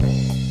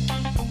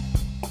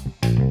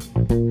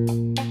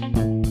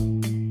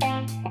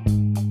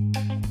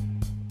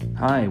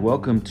Hi,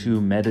 welcome to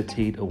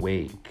Meditate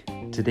Awake.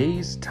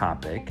 Today's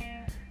topic,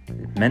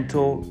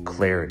 mental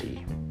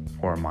clarity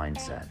or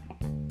mindset.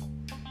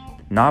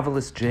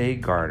 Novelist Jay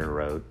Gardner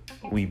wrote,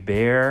 "We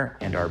bear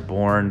and are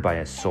born by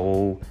a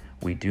soul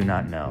we do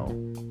not know.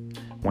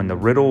 When the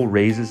riddle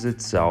raises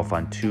itself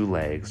on two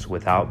legs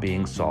without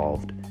being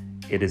solved,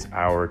 it is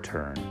our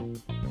turn.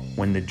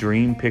 When the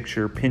dream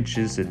picture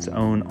pinches its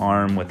own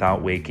arm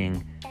without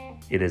waking,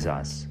 it is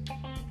us.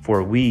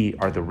 For we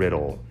are the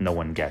riddle no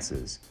one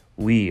guesses.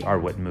 We are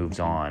what moves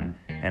on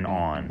and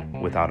on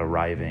without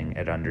arriving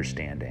at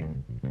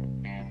understanding."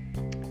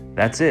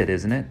 That's it,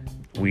 isn't it?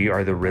 We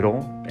are the riddle,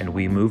 and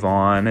we move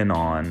on and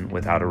on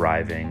without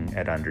arriving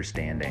at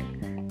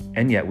understanding.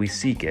 And yet we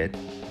seek it.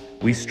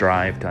 We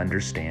strive to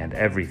understand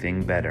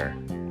everything better.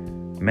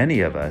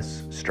 Many of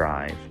us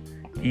strive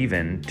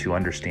even to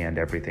understand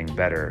everything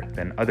better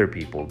than other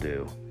people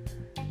do.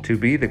 To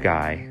be the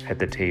guy at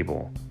the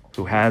table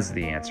who has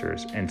the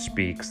answers and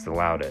speaks the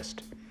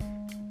loudest.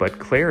 But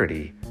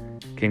clarity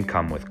can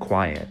come with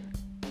quiet.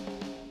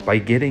 By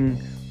getting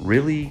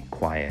really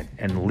quiet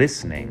and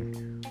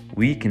listening,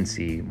 we can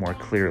see more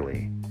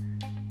clearly,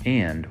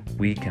 and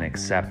we can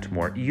accept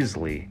more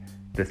easily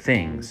the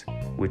things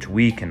which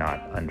we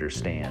cannot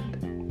understand.